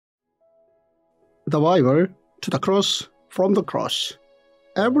The Bible to the cross, from the cross.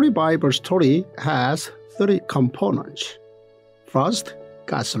 Every Bible story has three components. First,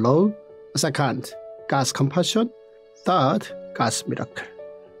 God's law. Second, God's compassion. Third, God's miracle.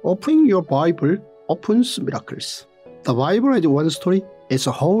 Opening your Bible opens miracles. The Bible as one story is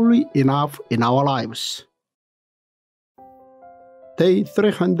wholly enough in our lives. Day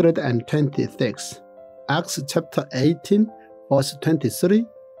 326, Acts chapter 18, verse 23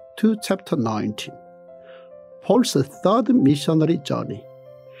 to chapter 19. Paul's third missionary journey.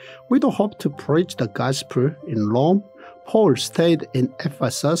 With the hope to preach the gospel in Rome, Paul stayed in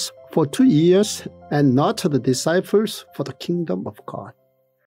Ephesus for 2 years and nurtured the disciples for the kingdom of God.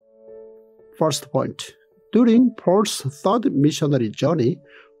 First point. During Paul's third missionary journey,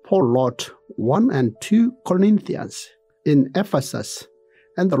 Paul wrote 1 and 2 Corinthians in Ephesus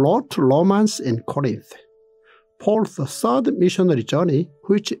and wrote to Romans in Corinth. Paul's third missionary journey,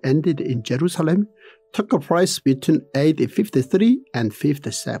 which ended in Jerusalem, took place between AD 53 and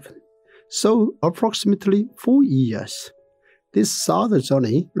 57, so approximately 4 years. This third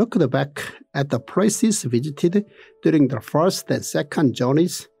journey looked back at the places visited during the first and second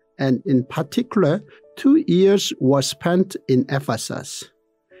journeys, and in particular, 2 years were spent in Ephesus.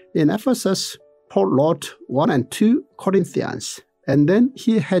 In Ephesus, Paul wrote 1 and 2 Corinthians, and then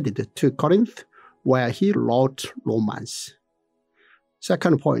he headed to Corinth, where he wrote Romans.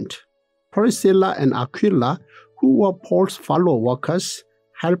 Second point. Priscilla and Aquila, who were Paul's fellow workers,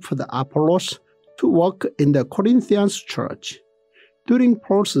 helped Apollos to work in the Corinthian church. During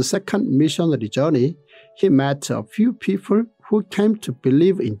Paul's second missionary journey, he met a few people who came to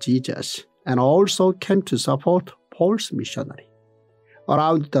believe in Jesus and also came to support Paul's missionary.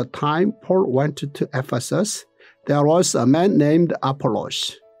 Around the time Paul went to Ephesus, there was a man named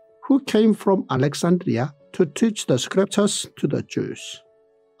Apollos, who came from Alexandria to teach the scriptures to the Jews.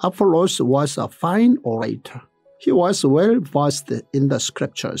 Apollos was a fine orator. He was well versed in the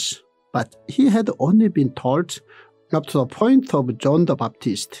scriptures, but he had only been taught up to the point of John the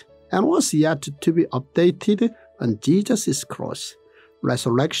Baptist and was yet to be updated on Jesus' cross,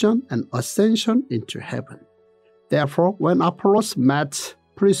 resurrection, and ascension into heaven. Therefore, when Apollos met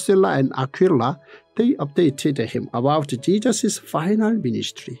Priscilla and Aquila, they updated him about Jesus' final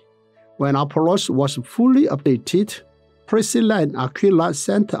ministry. When Apollos was fully updated, Priscilla and Aquila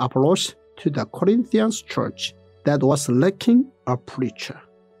sent Apollos to the Corinthian church that was lacking a preacher.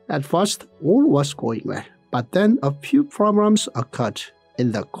 At first, all was going well, but then a few problems occurred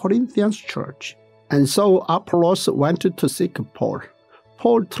in the Corinthian church. And so Apollos went to seek Paul.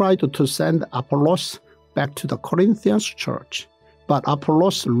 Paul tried to send Apollos back to the Corinthian church, but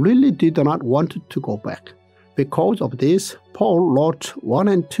Apollos really did not want to go back. Because of this, Paul wrote 1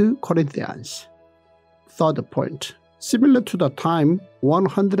 and 2 Corinthians. Third point. Similar to the time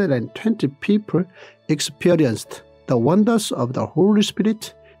 120 people experienced the wonders of the Holy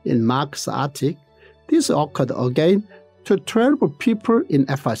Spirit in Mark's article, this occurred again to 12 people in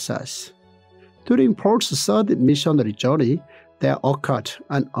Ephesus. During Paul's third missionary journey, there occurred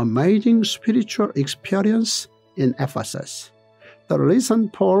an amazing spiritual experience in Ephesus. The reason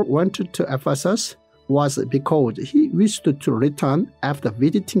Paul went to Ephesus was because he wished to return after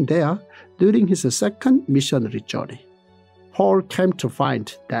visiting there during his second missionary journey. Paul came to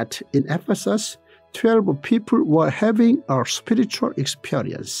find that in Ephesus, 12 people were having a spiritual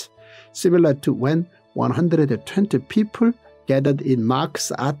experience, similar to when 120 people gathered in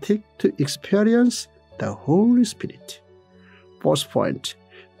Mark's article to experience the Holy Spirit. Fourth point.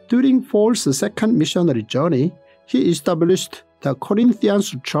 During Paul's second missionary journey, he established the Corinthian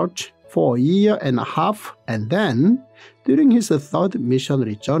church for 1.5 years, and then, during his third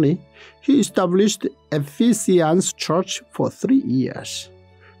missionary journey, he established Ephesus church for 3 years.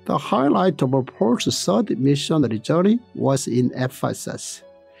 The highlight of Paul's third missionary journey was in Ephesus,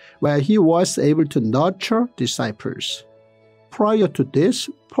 where he was able to nurture disciples. Prior to this,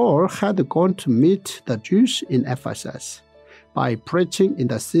 Paul had gone to meet the Jews in Ephesus by preaching in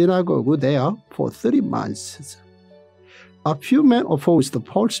the synagogue there for 3 months. A few men opposed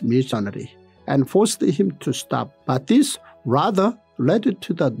Paul's missionary and forced him to stop, but this rather led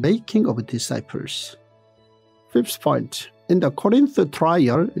to the making of disciples. Fifth point. In the Corinth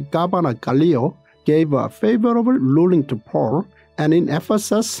trial, Governor Gallio gave a favorable ruling to Paul, and in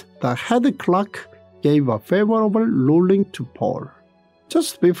Ephesus, the head clerk gave a favorable ruling to Paul.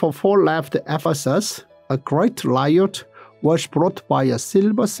 Just before Paul left Ephesus, a great riot was brought by a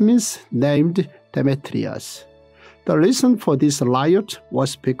silversmith named Demetrius. The reason for this riot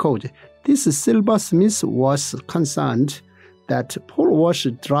was because this silversmith was concerned that Paul was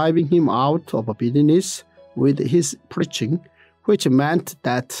driving him out of business with his preaching, which meant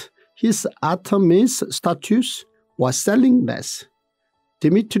that his Artemis statues were selling less.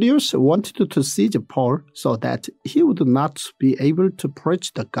 Demetrius wanted to seize Paul so that he would not be able to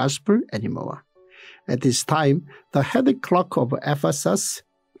preach the gospel anymore. At this time, the head clerk of Ephesus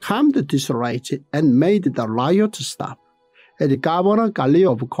calmed this rage and made the riot stop. And Governor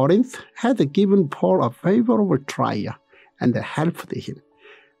Gallio of Corinth had given Paul a favorable trial and helped him.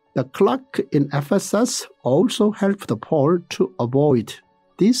 The clerk in Ephesus also helped Paul to avoid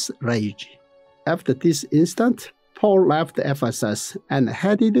this rage. After this incident, Paul left Ephesus and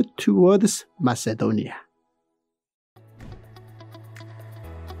headed towards Macedonia.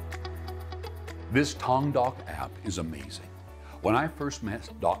 This Tongdok app is amazing. When I first met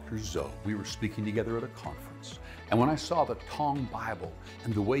Dr. Zoh, we were speaking together at a conference. And when I saw the Tong Bible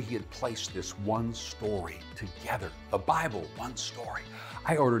and the way he had placed this one story together, the Bible, one story,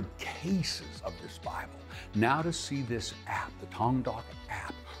 I ordered cases of this Bible. Now to see this app, the Tongdok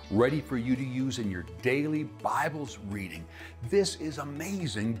app, ready for you to use in your daily Bible's reading. This is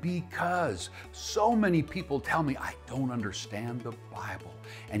amazing because so many people tell me I don't understand the Bible.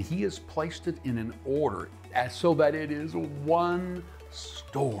 And he has placed it in an order so that it is one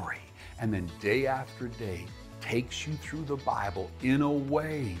story. And then day after day, takes you through the Bible in a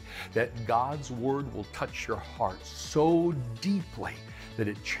way that God's Word will touch your heart so deeply that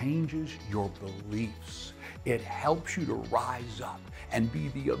it changes your beliefs. It helps you to rise up and be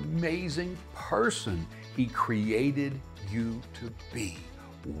the amazing person He created you to be.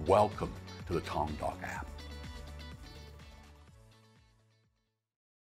 Welcome to the Tongdok app.